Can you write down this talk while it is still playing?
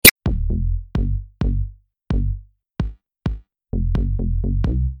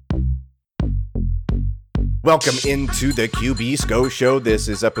Welcome into the Scho Show. This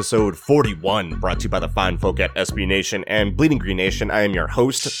is episode 41, brought to you by the fine folk at SB Nation and Bleeding Green Nation. I am your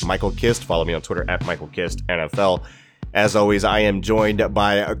host, Michael Kist. Follow me on Twitter at Michael Kist NFL. As always, I am joined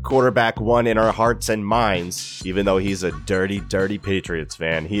by a quarterback one in our hearts and minds, even though he's a dirty, dirty Patriots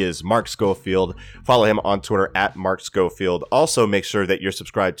fan. He is Mark Schofield. Follow him on Twitter at Mark Schofield. Also, make sure that you're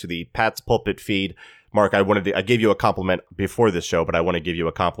subscribed to the Pat's Pulpit feed. Mark, I gave you a compliment before this show, but I want to give you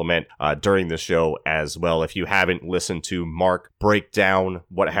a compliment during the show as well. If you haven't listened to Mark break down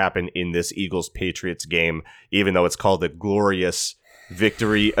what happened in this Eagles-Patriots game, even though it's called the Glorious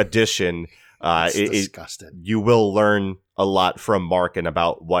Victory Edition, you will learn a lot from Mark and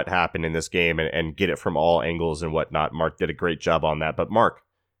about what happened in this game and get it from all angles and whatnot. Mark did a great job on that. But Mark,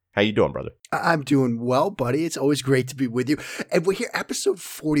 how you doing, brother? I'm doing well, buddy. It's always great to be with you. And we're here, episode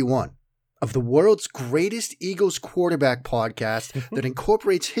 41. Of the world's greatest Eagles quarterback podcast that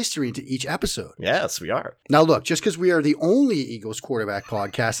incorporates history into each episode. Yes, we are. Now, look, just because we are the only Eagles quarterback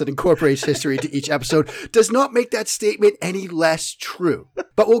podcast that incorporates history into each episode does not make that statement any less true.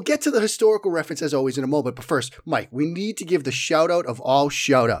 But we'll get to the historical reference as always in a moment. But first, Mike, we need to give the shout out of all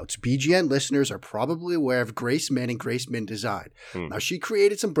shout outs. BGN listeners are probably aware of Grace Min and Grace Min Design. Now, she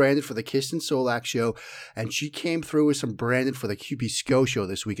created some branding for the Kist and Solak show, and she came through with some branding for the Scho show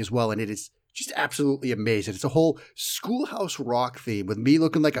this week as well. And it is just absolutely amazing. It's a whole Schoolhouse Rock theme with me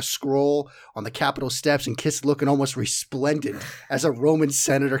looking like a scroll on the Capitol steps and Kiss looking almost resplendent as a Roman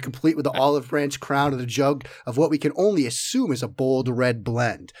senator, complete with the olive branch crown and a jug of what we can only assume is a bold red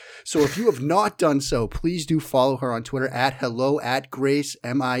blend. So if you have not done so, please do follow her on Twitter at hello@Grace,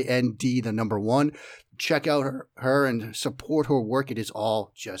 MIND1. Check out her and support her work. It is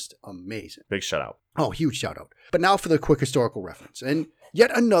all just amazing. Big shout out. Oh, huge shout out. But now for the quick historical reference. And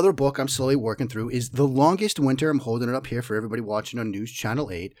yet another book I'm slowly working through is The Longest Winter. I'm holding it up here for everybody watching on News Channel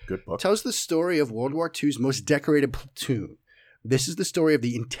 8. Good book. Tells the story of World War II's most decorated platoon. This is the story of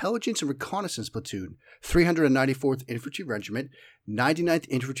the Intelligence and Reconnaissance Platoon, 394th Infantry Regiment, 99th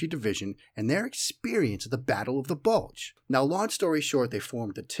Infantry Division, and their experience at the Battle of the Bulge. Now, long story short, they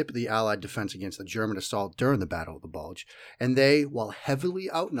formed the tip of the Allied defense against the German assault during the Battle of the Bulge, and they, while heavily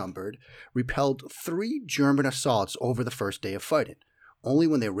outnumbered, repelled 3 German assaults over the first day of fighting. Only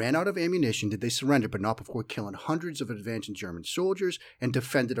when they ran out of ammunition did they surrender, but not before killing hundreds of advancing German soldiers and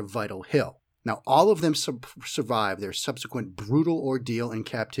defended a vital hill. Now, all of them survived their subsequent brutal ordeal in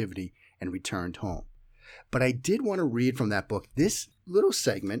captivity and returned home. But I did want to read from that book this little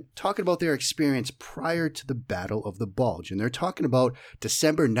segment talking about their experience prior to the Battle of the Bulge. And they're talking about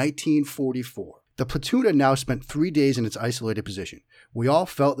December 1944. The platoon had now spent 3 days in its isolated position. We all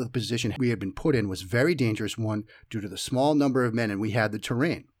felt that the position we had been put in was a very dangerous one due to the small number of men and we had the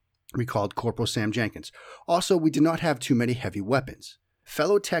terrain, recalled Corporal Sam Jenkins. Also, we did not have too many heavy weapons.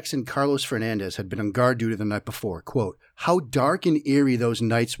 Fellow Texan Carlos Fernandez had been on guard duty the night before. Quote, "How dark and eerie those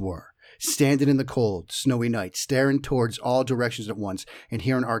nights were. Standing in the cold, snowy night, staring towards all directions at once, and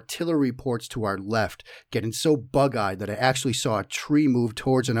hearing artillery reports to our left, getting so bug-eyed that I actually saw a tree move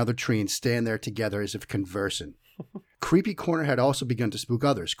towards another tree and stand there together as if conversing." Creepy Corner had also begun to spook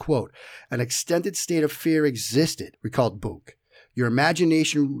others. Quote, "An extended state of fear existed," recalled Book. "Your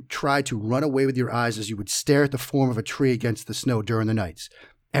imagination tried to run away with your eyes as you would stare at the form of a tree against the snow during the nights.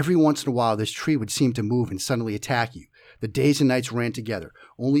 Every once in a while, this tree would seem to move and suddenly attack you. The days and nights ran together.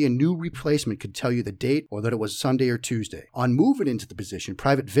 Only a new replacement could tell you the date or that it was Sunday or Tuesday. On moving into the position,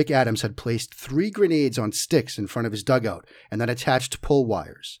 Private Vic Adams had placed 3 grenades on sticks in front of his dugout and then attached pull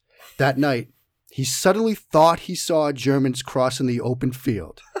wires. That night, he suddenly thought he saw Germans crossing the open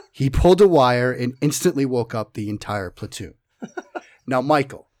field. He pulled a wire and instantly woke up the entire platoon." Now,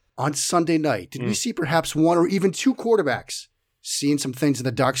 Michael, on Sunday night, did we see perhaps 1 or even 2 quarterbacks seeing some things in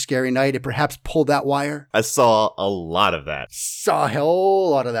the dark, scary night and perhaps pulled that wire? I saw a lot of that. Saw a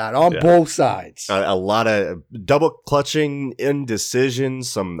whole lot of that on both sides. A lot of double clutching, indecision,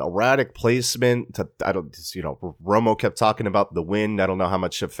 some erratic placement. Romo kept talking about the wind. I don't know how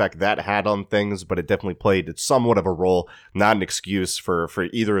much effect that had on things, but it definitely played somewhat of a role. Not an excuse for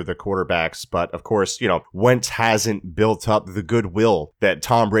either of the quarterbacks, but of course, Wentz hasn't built up the goodwill that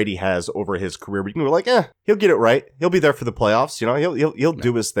Tom Brady has over his career. We can be like, he'll get it right. He'll be there for the playoffs. He'll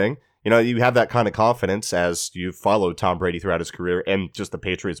do his thing. You have that kind of confidence as you follow Tom Brady throughout his career and just the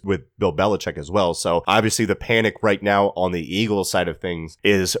Patriots with Bill Belichick as well. So obviously the panic right now on the Eagles side of things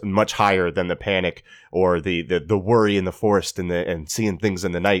is much higher than the panic or the worry in the forest and seeing things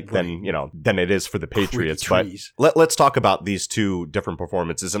in the night than it is for the Patriots. But let's talk about these two different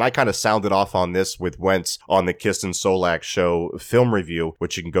performances. And I kind of sounded off on this with Wentz on the Kist and Solak show film review,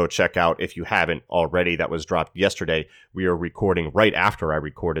 which you can go check out if you haven't already. That was dropped yesterday. We are recording right after I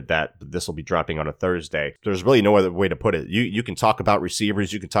recorded that that this will be dropping on a Thursday. There's really no other way to put it. You can talk about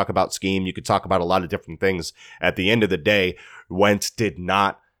receivers, you can talk about scheme, you can talk about a lot of different things. At the end of the day, Wentz did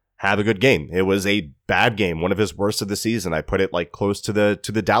not have a good game. It was a bad game, one of his worst of the season. I put it like close to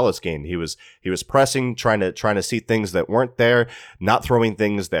the Dallas game. He was pressing, trying to see things that weren't there, not throwing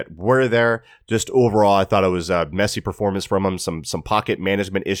things that were there. Just overall, I thought it was a messy performance from him. Some pocket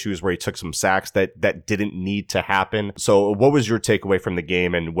management issues where he took some sacks that didn't need to happen. So, what was your takeaway from the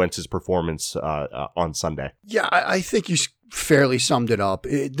game and Wentz's performance on Sunday? Yeah, I think you fairly summed it up.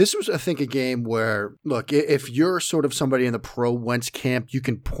 This was, I think, a game where, look, if you're sort of somebody in the pro Wentz camp, you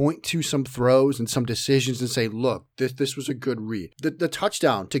can point to some throws and some decisions and say, look, this was a good read. The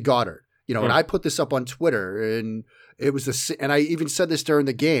touchdown to Goddard, and I put this up on Twitter, and it was and I even said this during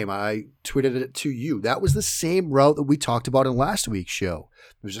the game. I tweeted it to you. That was the same route that we talked about in last week's show.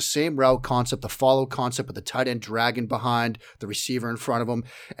 It was the same route concept, the follow concept with the tight end dragging behind the receiver in front of him,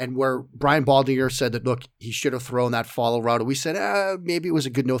 and where Brian Baldinger said that, look, he should have thrown that follow route. And we said, maybe it was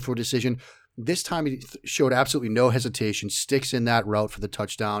a good no-throw decision. This time he showed absolutely no hesitation, sticks in that route for the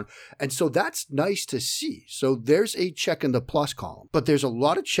touchdown. And so that's nice to see. So there's a check in the plus column, but there's a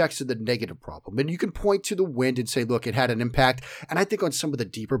lot of checks in the negative problem. And you can point to the wind and say, look, it had an impact. And I think on some of the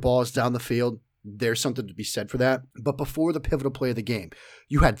deeper balls down the field, there's something to be said for that. But before the pivotal play of the game,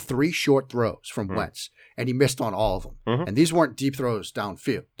 you had 3 short throws from Wentz, and he missed on all of them. And these weren't deep throws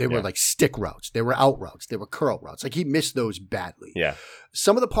downfield. They were like stick routes. They were out routes. They were curl routes. Like, he missed those badly. Yeah.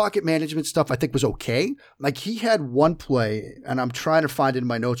 Some of the pocket management stuff I think was okay. Like, he had one play, and I'm trying to find it in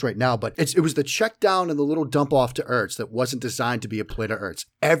my notes right now, but it was the check down and the little dump off to Ertz that wasn't designed to be a play to Ertz.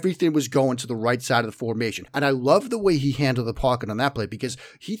 Everything was going to the right side of the formation. And I love the way he handled the pocket on that play, because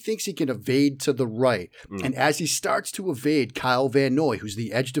he thinks he can evade to the right. And as he starts to evade, Kyle Van Noy, who's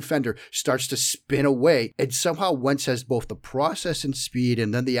the edge defender, starts to spin away. And somehow Wentz has both the process and speed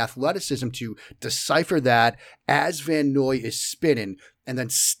and then the athleticism to decipher that as Van Noy is spinning, and then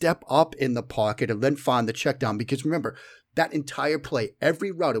step up in the pocket and then find the check down. Because remember, that entire play,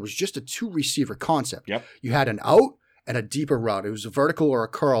 every route, it was just a 2-receiver concept. Yep. You had an out and a deeper route. It was a vertical or a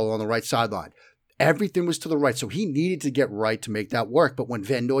curl on the right sideline. Everything was to the right, so he needed to get right to make that work. But when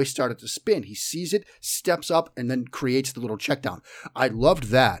Van Noy started to spin, he sees it, steps up, and then creates the little check down. I loved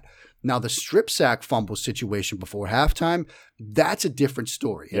that. Now, the strip sack fumble situation before halftime, that's a different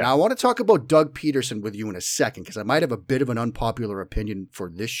story. And I want to talk about Doug Peterson with you in a second, because I might have a bit of an unpopular opinion for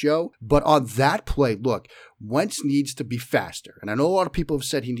this show. But on that play, look, Wentz needs to be faster. And I know a lot of people have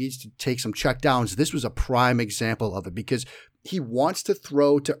said he needs to take some check downs. This was a prime example of it, because he wants to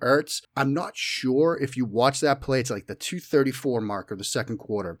throw to Ertz. I'm not sure if you watch that play. It's like the 2:34 mark of the second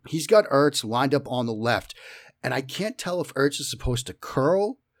quarter. He's got Ertz lined up on the left. And I can't tell if Ertz is supposed to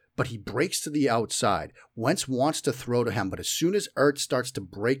curl, but he breaks to the outside. Wentz wants to throw to him, but as soon as Ertz starts to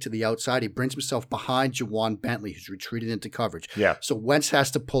break to the outside, he brings himself behind Jawan Bentley, who's retreated into coverage. Yeah. So Wentz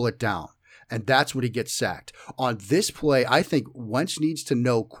has to pull it down, and that's when he gets sacked. On this play, I think Wentz needs to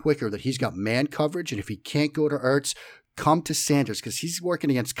know quicker that he's got man coverage, and if he can't go to Ertz, come to Sanders, because he's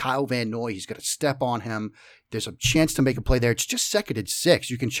working against Kyle Van Noy. He's got to step on him. There's a chance to make a play there. It's just 2nd and 6.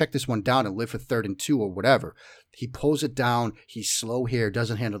 You can check this one down and live for 3rd and 2 or whatever. He pulls it down. He's slow here,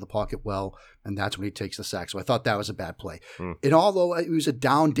 doesn't handle the pocket well, and that's when he takes the sack. So I thought that was a bad play. And although it was a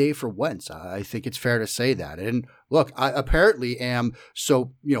down day for Wentz, I think it's fair to say that. And look, I apparently am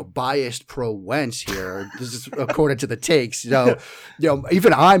so biased pro Wentz here. This is according to the takes.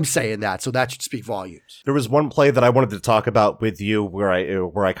 Even I'm saying that, so that should speak volumes. There was one play that I wanted to talk about with you where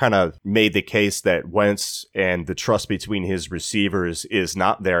I kind of made the case that Wentz and the trust between his receivers is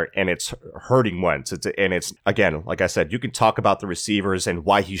not there, and it's hurting Wentz. It's again, like I said, you can talk about the receivers and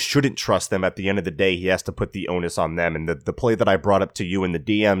why he shouldn't trust them. At the end of the day, he has to put the onus on them. And the play that I brought up to you in the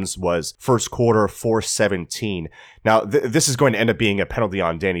DMs was first quarter, 4:17. Now, this is going to end up being a penalty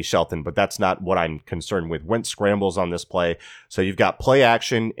on Danny Shelton, but that's not what I'm concerned with. Wentz scrambles on this play. So you've got play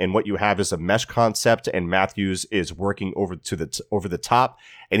action, and what you have is a mesh concept, and Matthews is working over the top,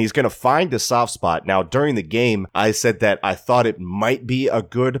 and he's going to find a soft spot. Now, during the game, I said that I thought it might be a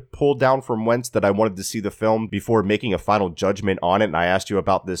good pull down from Wentz, that I wanted to see the film before making a final judgment on it, and I asked you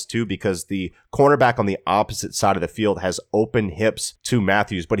about this too, because the cornerback on the opposite side of the field has open hips to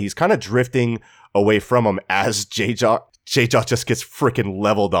Matthews, but he's kind of drifting away from him as J-Jaw just gets freaking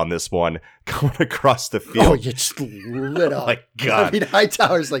leveled on this one going across the field. Oh, you just lit up. Oh my God. I mean,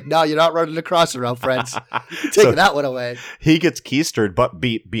 Hightower's like, no, you're not running across around, friends. Take that one away. He gets keistered, but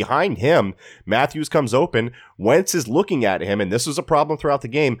behind him, Matthews comes open. Wentz is looking at him, and this was a problem throughout the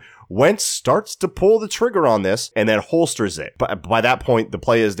game. Wentz starts to pull the trigger on this and then holsters it. But by that point, the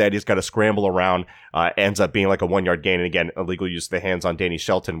play is dead. He's got to scramble around, ends up being like a 1-yard gain. And again, illegal use of the hands on Danny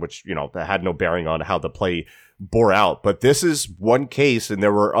Shelton, which, had no bearing on how the play bore out. But this is one case, and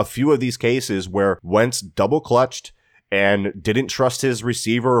there were a few of these cases where Wentz double clutched and didn't trust his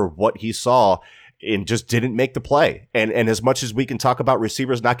receiver or what he saw, and just didn't make the play. And as much as we can talk about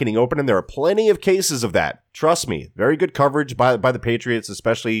receivers not getting open, and there are plenty of cases of that. Trust me, very good coverage by the Patriots,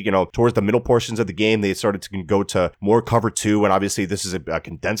 especially, towards the middle portions of the game. They started to go to more cover 2, and obviously this is a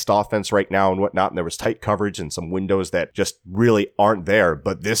condensed offense right now and whatnot, and there was tight coverage and some windows that just really aren't there.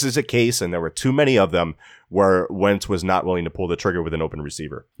 But this is a case, and there were too many of them, where Wentz was not willing to pull the trigger with an open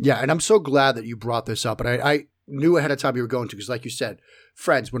receiver. Yeah, and I'm so glad that you brought this up, and I knew ahead of time you were going to, because like you said,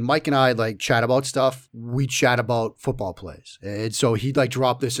 friends, when Mike and I chat about stuff, we chat about football plays. And so he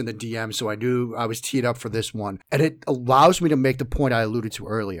dropped this in the DM, so I knew I was teed up for this one. And it allows me to make the point I alluded to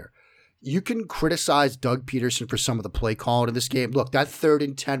earlier. You can criticize Doug Peterson for some of the play calling in this game. Look, that 3rd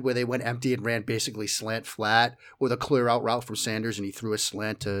and 10 where they went empty and ran basically slant flat with a clear out route from Sanders and he threw a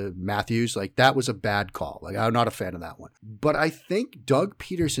slant to Matthews, that was a bad call. I'm not a fan of that one. But I think Doug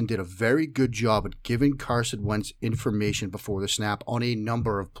Peterson did a very good job at giving Carson Wentz information before the snap on a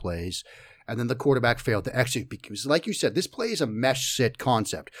number of plays. And then the quarterback failed to execute because, like you said, this play is a mesh sit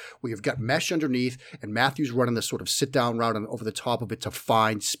concept where you've got mesh underneath and Matthews running this sort of sit down route and over the top of it to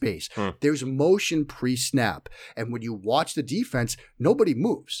find space. There's motion pre-snap. And when you watch the defense, nobody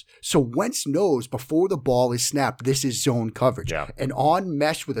moves. So Wentz knows before the ball is snapped, this is zone coverage. Yeah. And on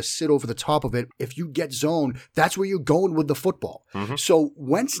mesh with a sit over the top of it, if you get zone, that's where you're going with the football. So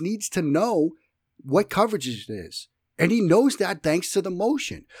Wentz needs to know what coverage it is. And he knows that thanks to the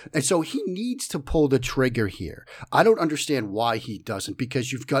motion. And so he needs to pull the trigger here. I don't understand why he doesn't,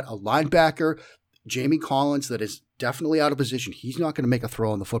 because you've got a linebacker, Jamie Collins, that is definitely out of position. He's not going to make a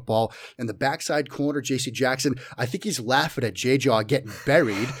throw on the football. And the backside corner, J.C. Jackson, I think he's laughing at J-Jaw getting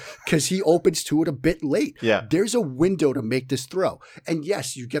buried because he opens to it a bit late. Yeah. There's a window to make this throw. And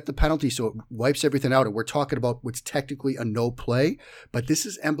yes, you get the penalty, so it wipes everything out. And we're talking about what's technically a no play, but this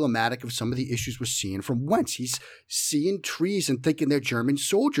is emblematic of some of the issues we're seeing from Wentz. He's seeing trees and thinking they're German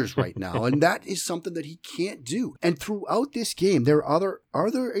soldiers right now. And that is something that he can't do. And throughout this game, there are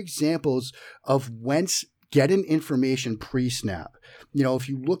other examples of Wentz getting information pre-snap. If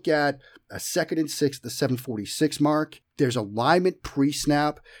you look at a 2nd and 6, the 7:46 mark, there's alignment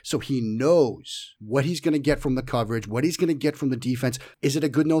pre-snap, so he knows what he's going to get from the coverage, what he's going to get from the defense. Is it a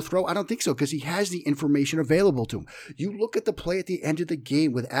good no throw? I don't think so, because he has the information available to him. You look at the play at the end of the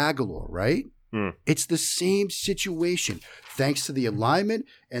game with Aguilar, right? It's the same situation. Thanks to the alignment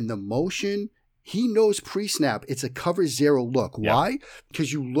and the motion, he knows pre-snap it's a cover 0 look. Yeah. Why?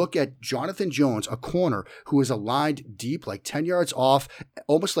 Because you look at Jonathan Jones, a corner who is aligned deep, 10 yards off,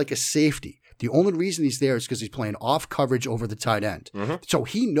 almost like a safety. The only reason he's there is because he's playing off coverage over the tight end. So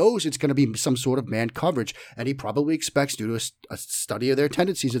he knows it's going to be some sort of man coverage, and he probably expects, due to a study of their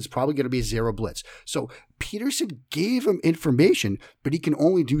tendencies, it's probably going to be a 0 blitz. So Peterson gave him information, but he can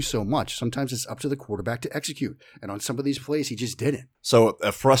only do so much. Sometimes it's up to the quarterback to execute. And on some of these plays, he just didn't. So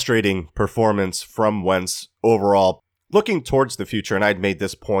a frustrating performance from Wentz overall. Looking towards the future, and I'd made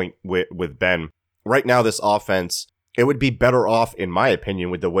this point with Ben, right now this offense, it would be better off, in my opinion,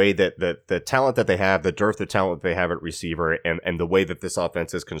 with the way that the talent that they have, the dearth of talent that they have at receiver, and the way that this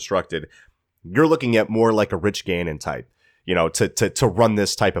offense is constructed. You're looking at more like a Rich Gannon type, to run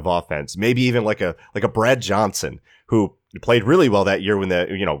this type of offense. Maybe even like a Brad Johnson, who played really well that year with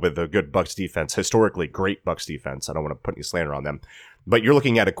a good Bucs defense, historically great Bucs defense. I don't want to put any slander on them. But you're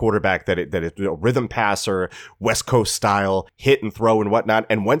looking at a quarterback that is a rhythm passer, West Coast style, hit and throw and whatnot.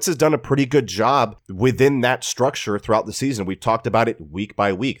 And Wentz has done a pretty good job within that structure throughout the season. We've talked about it week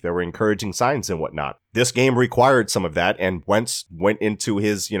by week. There were encouraging signs and whatnot. This game required some of that, and Wentz went into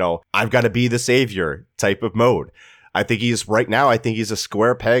his, I've got to be the savior type of mode. I think he's a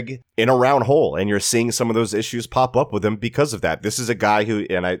square peg in a round hole, and you're seeing some of those issues pop up with him because of that. This is a guy who,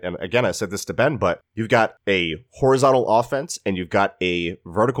 and again, I said this to Ben, but you've got a horizontal offense and you've got a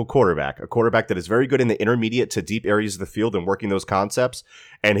vertical quarterback, a quarterback that is very good in the intermediate to deep areas of the field and working those concepts.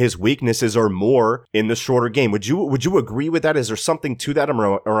 And his weaknesses are more in the shorter game. Would you agree with that? Is there something to that,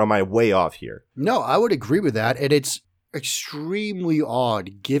 or am I way off here? No, I would agree with that. And it's extremely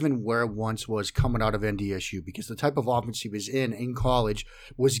odd given where Wentz was coming out of NDSU, because the type of offense he was in college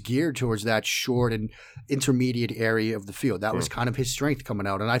was geared towards that short and intermediate area of the field. That was kind of his strength coming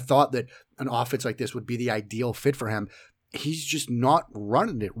out. And I thought that an offense like this would be the ideal fit for him. He's just not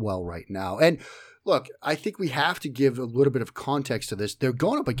running it well right now. And look, I think we have to give a little bit of context to this. They're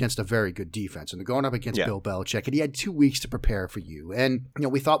going up against a very good defense, and they're going up against Bill Belichick, and he had 2 weeks to prepare for you. And,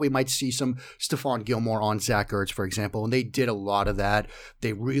 we thought we might see some Stephon Gilmore on Zach Ertz, for example, and they did a lot of that.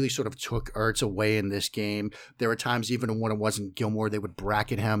 They really sort of took Ertz away in this game. There were times even when it wasn't Gilmore, they would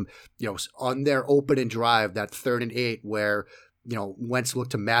bracket him, on their opening drive, that 3rd and 8 where Wentz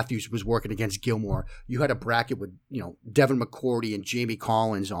looked to Matthews was working against Gilmore. You had a bracket with, Devin McCourty and Jamie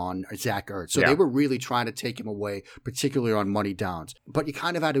Collins on Zach Ertz. So they were really trying to take him away, particularly on money downs. But you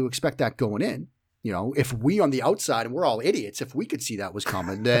kind of had to expect that going in. If we on the outside, and we're all idiots, if we could see that was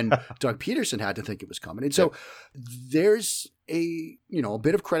coming, then Doug Peterson had to think it was coming. And so there's a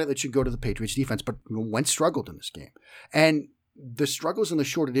bit of credit that should go to the Patriots defense, but Wentz struggled in this game. And the struggles in the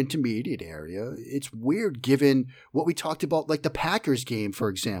short and intermediate area, it's weird given what we talked about, like the Packers game, for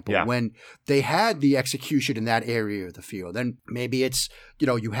example, when they had the execution in that area of the field. Then maybe it's,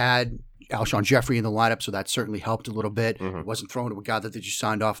 you had Alshon Jeffrey in the lineup, so that certainly helped a little bit. It wasn't thrown to a guy that they just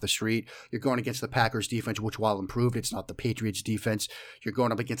signed off the street. You're going against the Packers defense, which while improved, it's not the Patriots defense. You're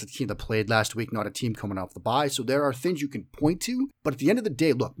going up against a team that played last week, not a team coming off the bye. So there are things you can point to. But at the end of the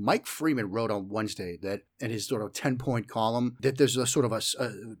day, look, Mike Freeman wrote on Wednesday that in his sort of 10-point column that there's a sort of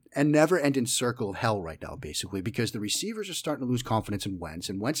a never-ending circle of hell right now, basically, because the receivers are starting to lose confidence in Wentz,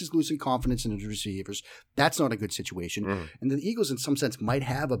 and Wentz is losing confidence in his receivers. That's not a good situation. And the Eagles, in some sense, might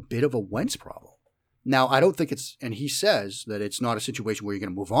have a bit of a Wentz problem. Now, I don't think and he says that it's not a situation where you're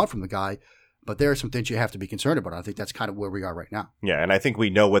going to move on from the guy, but there are some things you have to be concerned about. I think that's kind of where we are right now. Yeah, and I think we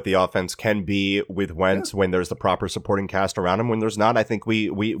know what the offense can be with Wentz when there's the proper supporting cast around him. When there's not, I think we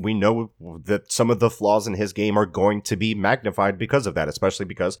know that some of the flaws in his game are going to be magnified because of that, especially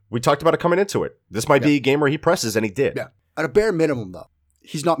because we talked about it coming into it. This might be a game where he presses, and he did. Yeah, at a bare minimum, though,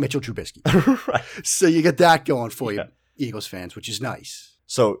 he's not Mitchell Trubisky. Right. So you get that going for you, Eagles fans, which is nice.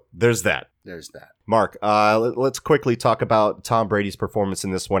 So there's that. Mark, let's quickly talk about Tom Brady's performance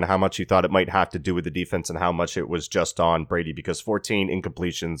in this one, how much you thought it might have to do with the defense and how much it was just on Brady, because 14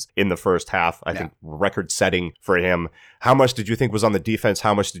 incompletions in the first half, I think record setting for him. How much did you think was on the defense?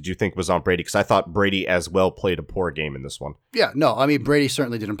 How much did you think was on Brady? Because I thought Brady as well played a poor game in this one. Yeah, no, I mean, Brady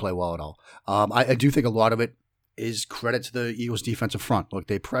certainly didn't play well at all. I do think a lot of it is credit to the Eagles' defensive front. Look,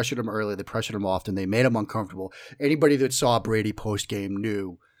 they pressured him early. They pressured him often. They made him uncomfortable. Anybody that saw Brady post-game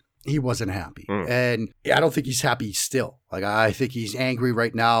knew he wasn't happy. And I don't think he's happy still. Like, I think he's angry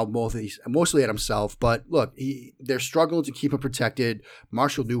right now, mostly at himself. But look, they're struggling to keep him protected.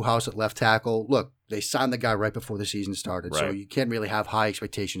 Marshall Newhouse at left tackle. Look, they signed the guy right before the season started, so you can't really have high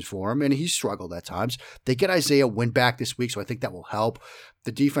expectations for him. And he's struggled at times. They get Isaiah Wynn back this week, so I think that will help.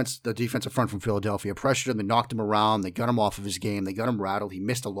 The defensive front from Philadelphia pressured him. They knocked him around. They got him off of his game. They got him rattled. He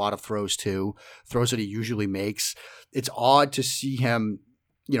missed a lot of throws too, throws that he usually makes. It's odd to see him,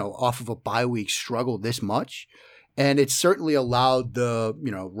 off of a bye week struggle this much. And it certainly allowed the,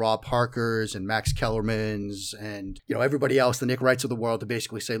 Rob Parkers and Max Kellermans and, everybody else, the Nick Wrights of the world, to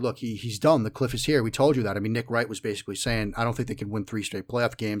basically say, look, he's done. The cliff is here. We told you that. I mean, Nick Wright was basically saying, I don't think they can win 3 straight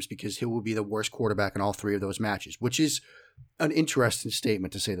playoff games because he will be the worst quarterback in all 3 of those matches, which is an interesting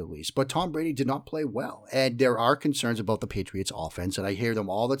statement to say the least. But Tom Brady did not play well. And there are concerns about the Patriots offense. And I hear them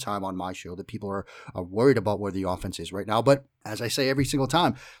all the time on my show that people are worried about where the offense is right now. But as I say every single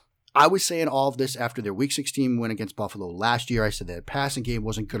time, I was saying all of this after their Week 16 win against Buffalo last year. I said their passing game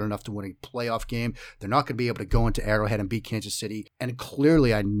wasn't good enough to win a playoff game. They're not going to be able to go into Arrowhead and beat Kansas City. And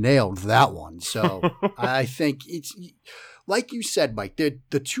clearly I nailed that one. So I think it's, like you said, Mike,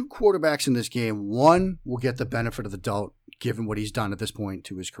 the 2 quarterbacks in this game, one will get the benefit of the doubt given what he's done at this point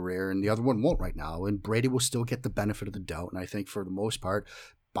to his career, and the other one won't right now. And Brady will still get the benefit of the doubt. And I think for the most part,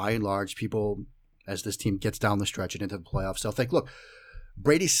 by and large, people, as this team gets down the stretch and into the playoffs, they'll think, look,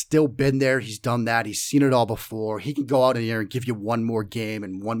 Brady's still been there. He's done that. He's seen it all before. He can go out in there and give you one more game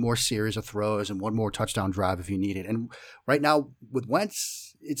and one more series of throws and one more touchdown drive if you need it. And right now with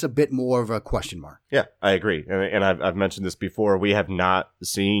Wentz, it's a bit more of a question mark. Yeah, I agree. And I've mentioned this before. We have not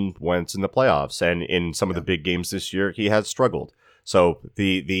seen Wentz in the playoffs. And in some of the big games this year, he has struggled. So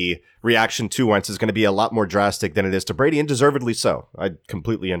the reaction to Wentz is going to be a lot more drastic than it is to Brady, and deservedly so. I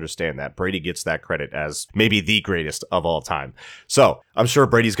completely understand that. Brady gets that credit as maybe the greatest of all time. So I'm sure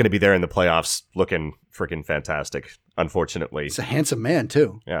Brady's going to be there in the playoffs looking freaking fantastic, unfortunately. He's a handsome man,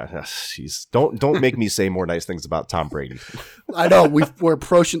 too. Yeah, jeez. Don't make me say more nice things about Tom Brady. I know. We're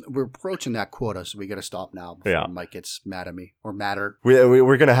approaching that quota, so we got to stop now before Mike gets mad at me or madder.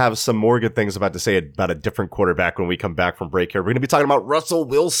 We're going to have some more good things to say about a different quarterback when we come back from break here. We're going to be talking about Russell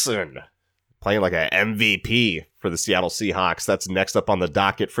Wilson playing like an MVP for the Seattle Seahawks. That's next up on the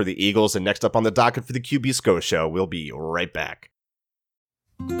docket for the Eagles and next up on the docket for the QB Scho Show. We'll be right back.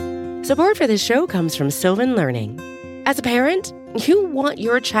 Support for this show comes from Sylvan Learning. As a parent, you want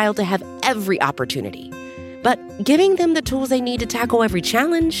your child to have every opportunity, but giving them the tools they need to tackle every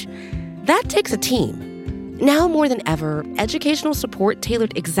challenge, that takes a team. Now more than ever, educational support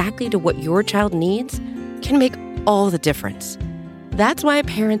tailored exactly to what your child needs can make all the difference. That's why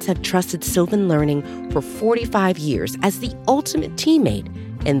parents have trusted Sylvan Learning for 45 years as the ultimate teammate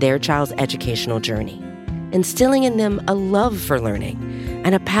in their child's educational journey, instilling in them a love for learning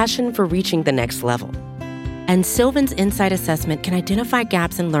and a passion for reaching the next level. And Sylvan's Insight Assessment can identify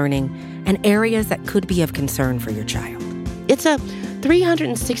gaps in learning and areas that could be of concern for your child. It's a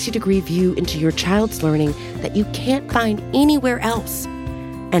 360-degree view into your child's learning that you can't find anywhere else,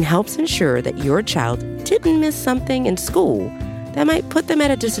 and helps ensure that your child didn't miss something in school that might put them at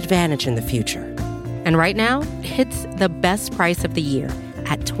a disadvantage in the future. And right now, it's the best price of the year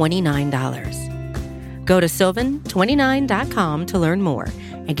at $29. Go to sylvan29.com to learn more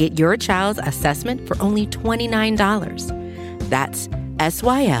and get your child's assessment for only $29. That's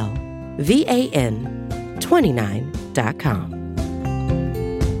SYLVAN29.com.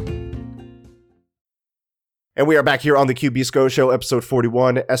 And we are back here on the QB Scho Show, episode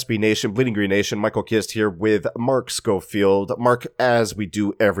 41, SB Nation, Bleeding Green Nation. Michael Kist here with Mark Schofield. Mark, as we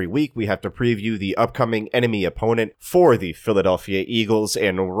do every week, we have to preview the upcoming enemy opponent for the Philadelphia Eagles.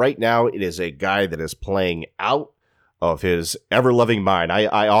 And right now, it is a guy that is playing out of his ever-loving mind.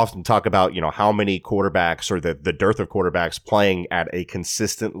 I often talk about, how many quarterbacks or the dearth of quarterbacks playing at a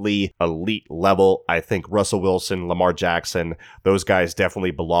consistently elite level. I think Russell Wilson, Lamar Jackson, those guys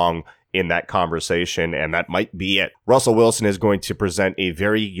definitely belong in that conversation, and that might be it. Russell Wilson is going to present a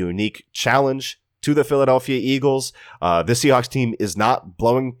very unique challenge to the Philadelphia Eagles. The Seahawks team is not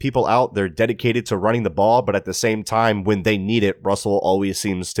blowing people out. They're dedicated to running the ball, but at the same time, when they need it, Russell always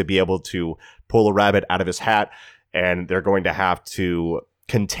seems to be able to pull a rabbit out of his hat, and they're going to have to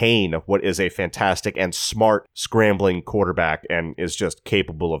contain what is a fantastic and smart scrambling quarterback and is just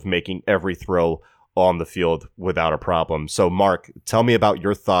capable of making every throw on the field without a problem. So, Mark, tell me about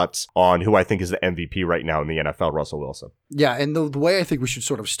your thoughts on who I think is the MVP right now in the NFL, Russell Wilson. Yeah, and the way I think we should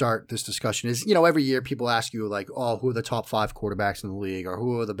sort of start this discussion is, every year people ask you, like, who are the top 5 quarterbacks in the league, or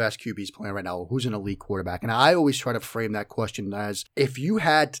who are the best QBs playing right now, or who's an elite quarterback? And I always try to frame that question as, if you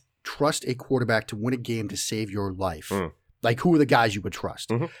had to trust a quarterback to win a game to save your life, like, who are the guys you would trust?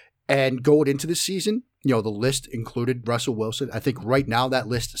 Mm-hmm. And going into the season, the list included Russell Wilson. I think right now that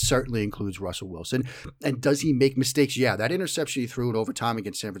list certainly includes Russell Wilson. And does he make mistakes? Yeah, that interception he threw in overtime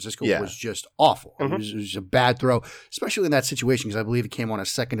against San Francisco was just awful. Mm-hmm. It was a bad throw, especially in that situation, because I believe it came on a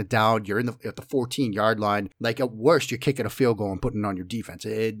second and down. You're at the 14-yard line. Like, at worst, you're kicking a field goal and putting it on your defense.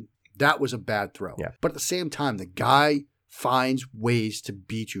 That was a bad throw. Yeah. But at the same time, the guy finds ways to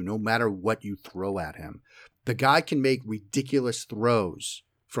beat you no matter what you throw at him. The guy can make ridiculous throws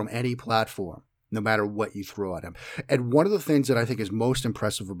from any platform, no matter what you throw at him. And one of the things that I think is most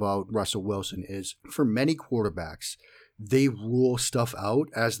impressive about Russell Wilson is, for many quarterbacks, they rule stuff out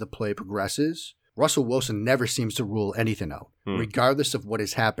as the play progresses. Russell Wilson never seems to rule anything out, regardless of what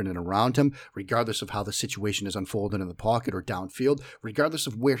is happening around him, regardless of how the situation is unfolding in the pocket or downfield, regardless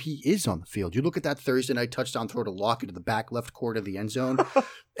of where he is on the field. You look at that Thursday night touchdown throw to Lockett to the back left corner of the end zone,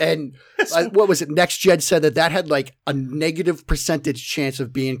 and what was it? Next Gen said that had like a negative percentage chance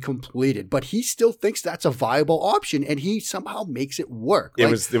of being completed, but he still thinks that's a viable option, and he somehow makes it work. It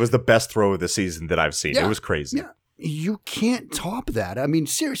was the best throw of the season that I've seen. Yeah, it was crazy. Yeah. You can't top that. I mean,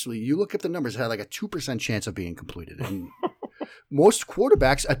 seriously, you look at the numbers, it had like a 2% chance of being completed. And most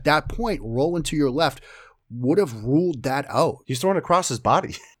quarterbacks at that point, rolling to your left, would have ruled that out. He's throwing across his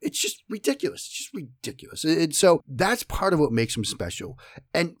body. It's just ridiculous. It's just ridiculous. And so that's part of what makes him special.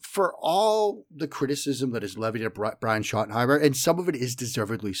 And for all the criticism that is levied at Brian Schottenheimer, and some of it is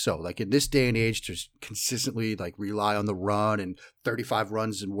deservedly so, like in this day and age, to consistently like rely on the run and 35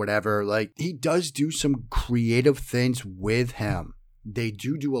 runs and whatever, like he does do some creative things with him. They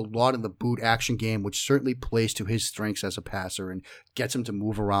do a lot in the boot action game, which certainly plays to his strengths as a passer and gets him to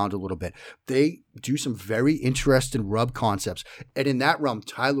move around a little bit. They do some very interesting rub concepts. And in that realm,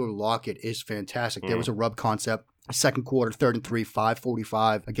 Tyler Lockett is fantastic. There was a rub concept, second quarter, 3rd and 3,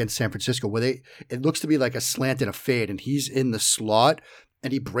 5:45 against San Francisco, where it looks to be like a slant and a fade, and he's in the slot,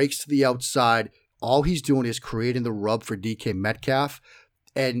 and he breaks to the outside. All he's doing is creating the rub for DK Metcalf.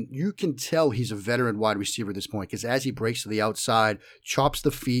 And you can tell he's a veteran wide receiver at this point, because as he breaks to the outside, chops the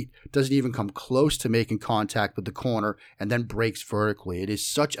feet, doesn't even come close to making contact with the corner, and then breaks vertically. It is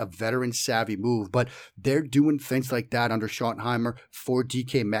such a veteran-savvy move, but they're doing things like that under Schottenheimer for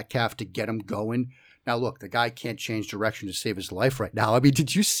DK Metcalf to get him going. Now, look, the guy can't change direction to save his life right now. I mean,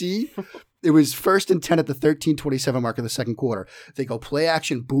 did you see It was 1st and 10 at the 13:27 mark of the second quarter. They go play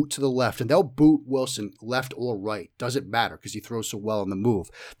action, boot to the left, and they'll boot Wilson left or right. Doesn't matter because he throws so well on the move.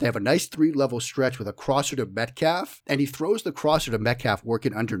 They have a nice 3-level stretch with a crosser to Metcalf, and he throws the crosser to Metcalf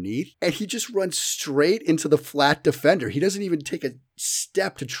working underneath, and he just runs straight into the flat defender. He doesn't even take a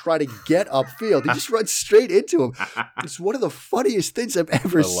step to try to get upfield. He just runs straight into him. It's one of the funniest things I've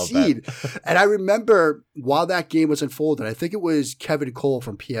ever seen. And I remember while that game was unfolding, I think it was Kevin Cole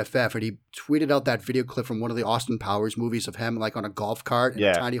from PFF, and he tweeted out that video clip from one of the Austin Powers movies of him like on a golf cart in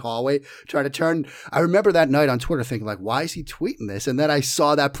a tiny hallway trying to turn. I remember that night on Twitter thinking like, why is he tweeting this? And then I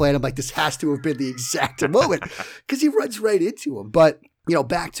saw that play and I'm like, this has to have been the exact moment because he runs right into him. But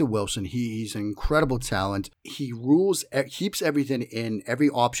back to Wilson. He's an incredible talent. He keeps everything in. Every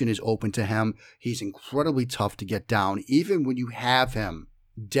option is open to him. He's incredibly tough to get down. Even when you have him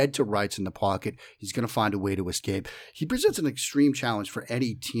dead to rights in the pocket, he's going to find a way to escape. He presents an extreme challenge for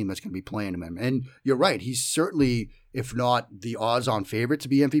any team that's going to be playing him. And you're right. He's certainly, if not the odds-on favorite to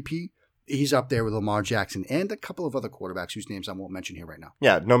be MVP, he's up there with Lamar Jackson and a couple of other quarterbacks whose names I won't mention here right now.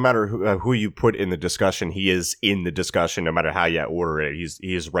 Yeah, no matter who you put in the discussion, he is in the discussion. No matter how you order it,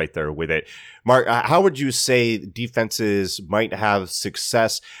 he is right there with it. Mark, how would you say defenses might have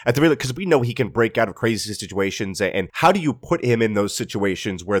success at the because we know he can break out of crazy situations, and how do you put him in those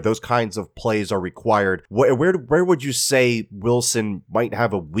situations where those kinds of plays are required? Where would you say Wilson might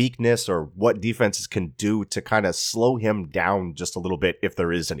have a weakness, or what defenses can do to kind of slow him down just a little bit if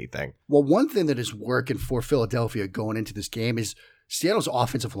there is anything? Well, one thing that is working for Philadelphia going into this game is Seattle's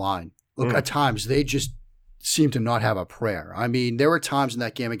offensive line. Look, at times they just seem to not have a prayer. I mean, there were times in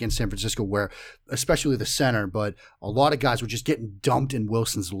that game against San Francisco where, especially the center, but a lot of guys were just getting dumped in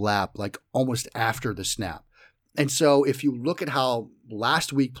Wilson's lap, like almost after the snap. And so if you look at how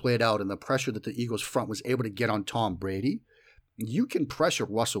last week played out and the pressure that the Eagles front was able to get on Tom Brady, you can pressure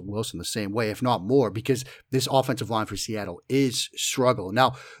Russell Wilson the same way, if not more, because this offensive line for Seattle is struggling.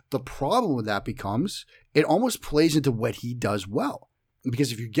 Now, the problem with that becomes it almost plays into what he does well.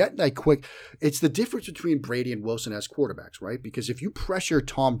 Because if you get that quick, it's the difference between Brady and Wilson as quarterbacks, right? Because if you pressure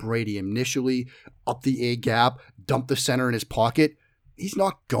Tom Brady initially up the A gap, dump the center in his pocket, he's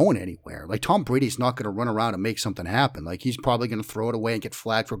not going anywhere. Like Tom Brady's not going to run around and make something happen. Like he's probably going to throw it away and get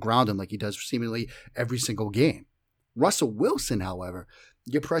flagged for grounding like he does seemingly every single game. Russell Wilson, however,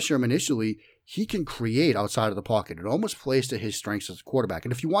 you pressure him initially, he can create outside of the pocket. It almost plays to his strengths as a quarterback.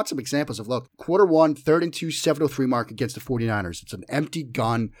 And if you want some examples of, look, quarter one, 3rd and 2, 7:03 mark against the 49ers. It's an empty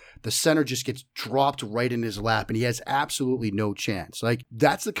gun. The center just gets dropped right in his lap, and he has absolutely no chance. Like,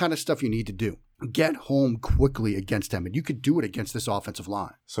 that's the kind of stuff you need to do. Get home quickly against him, and you could do it against this offensive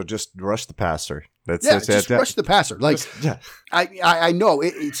line. So just rush the passer. Rush the passer. Like, I know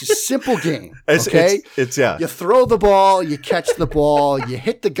it's a simple game. Okay, it's You throw the ball, you catch the ball, you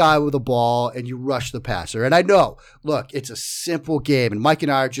hit the guy with the ball, and you rush the passer. And I know, look, it's a simple game. And Mike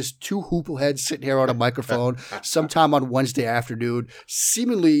and I are just two hoople heads sitting here on a microphone sometime on Wednesday afternoon,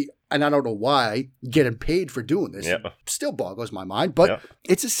 seemingly. And I don't know why, getting paid for doing this. Yep. Still boggles my mind, but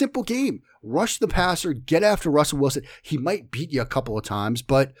It's a simple game. Rush the passer, get after Russell Wilson. He might beat you a couple of times,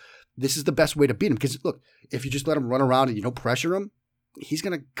 but this is the best way to beat him. Because look, if you just let him run around and you don't pressure him, he's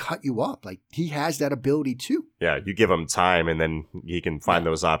going to cut you up. Like, he has that ability too. Yeah, you give him time and then he can find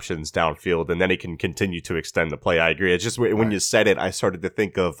those options downfield and then he can continue to extend the play. I agree. It's just when you said it, I started to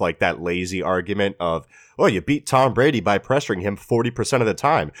think of like that lazy argument of, oh, you beat Tom Brady by pressuring him 40% of the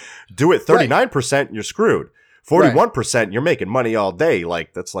time. Do it 39%, you're screwed. 41%, you're making money all day.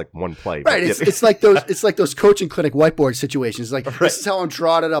 Like, that's like one play. Right. It's like those coaching clinic whiteboard situations. Like, This is how I'm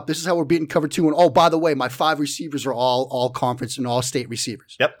drawing it up. This is how we're beating cover 2. And oh, by the way, my 5 receivers are all conference and all state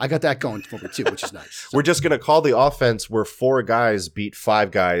receivers. Yep. I got that going for me too, which is nice. So. We're just going to call the offense where 4 guys beat 5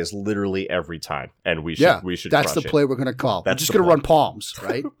 guys literally every time. And we should that's the play we're going to call. We're just going to run palms,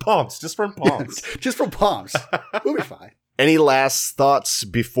 right? Palms. Just run palms. Just run palms. We'll be fine. Any last thoughts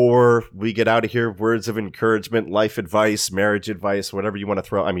before we get out of here? Words of encouragement, life advice, marriage advice, whatever you want to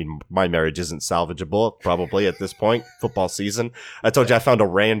throw. I mean, my marriage isn't salvageable, probably at this point, football season. I told you I found a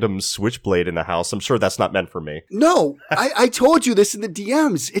random switchblade in the house. I'm sure that's not meant for me. No, I told you this in the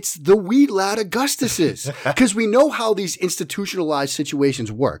DMs. It's the wee lad Augustus's. Because we know how these institutionalized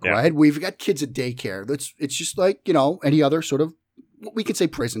situations work, right? We've got kids at daycare. It's just like, any other sort of what we could say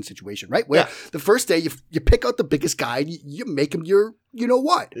prison situation, right? Where Yeah. the first day you pick out the biggest guy and you make him your, you know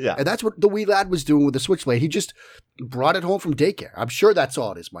what? Yeah. And that's what the wee lad was doing with the Switchblade. He just brought it home from daycare. I'm sure that's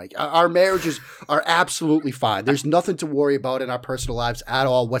all it is, Mike. Our marriages are absolutely fine. There's nothing to worry about in our personal lives at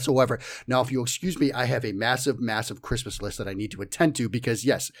all whatsoever. Now, if you'll excuse me, I have a massive, massive Christmas list that I need to attend to because,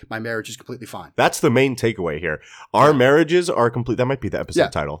 yes, my marriage is completely fine. That's the main takeaway here. Our marriages are complete. That might be the episode Yeah.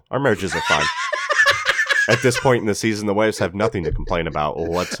 title. Our marriages are fine. At this point in the season, the wives have nothing to complain about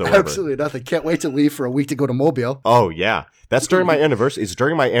whatsoever. Absolutely nothing. Can't wait to leave for a week to go to Mobile. Oh, yeah. That's during my anniversary. It's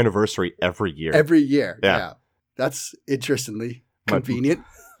during my anniversary every year. Every year. Yeah. Yeah. That's interestingly convenient.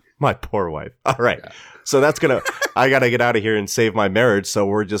 My poor wife. All right. Yeah. So that's I got to get out of here and save my marriage. So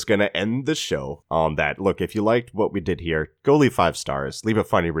we're just going to end the show on that. Look, if you liked what we did here, go leave 5 stars, leave a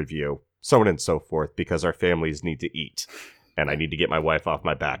funny review, so on and so forth, because our families need to eat. And I need to get my wife off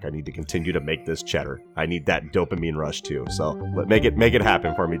my back. I need to continue to make this cheddar. I need that dopamine rush too. So make it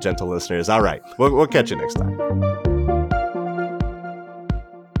happen for me, gentle listeners. All right. We'll catch you next time.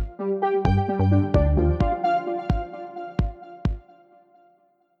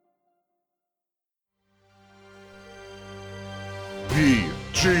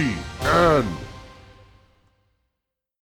 PGN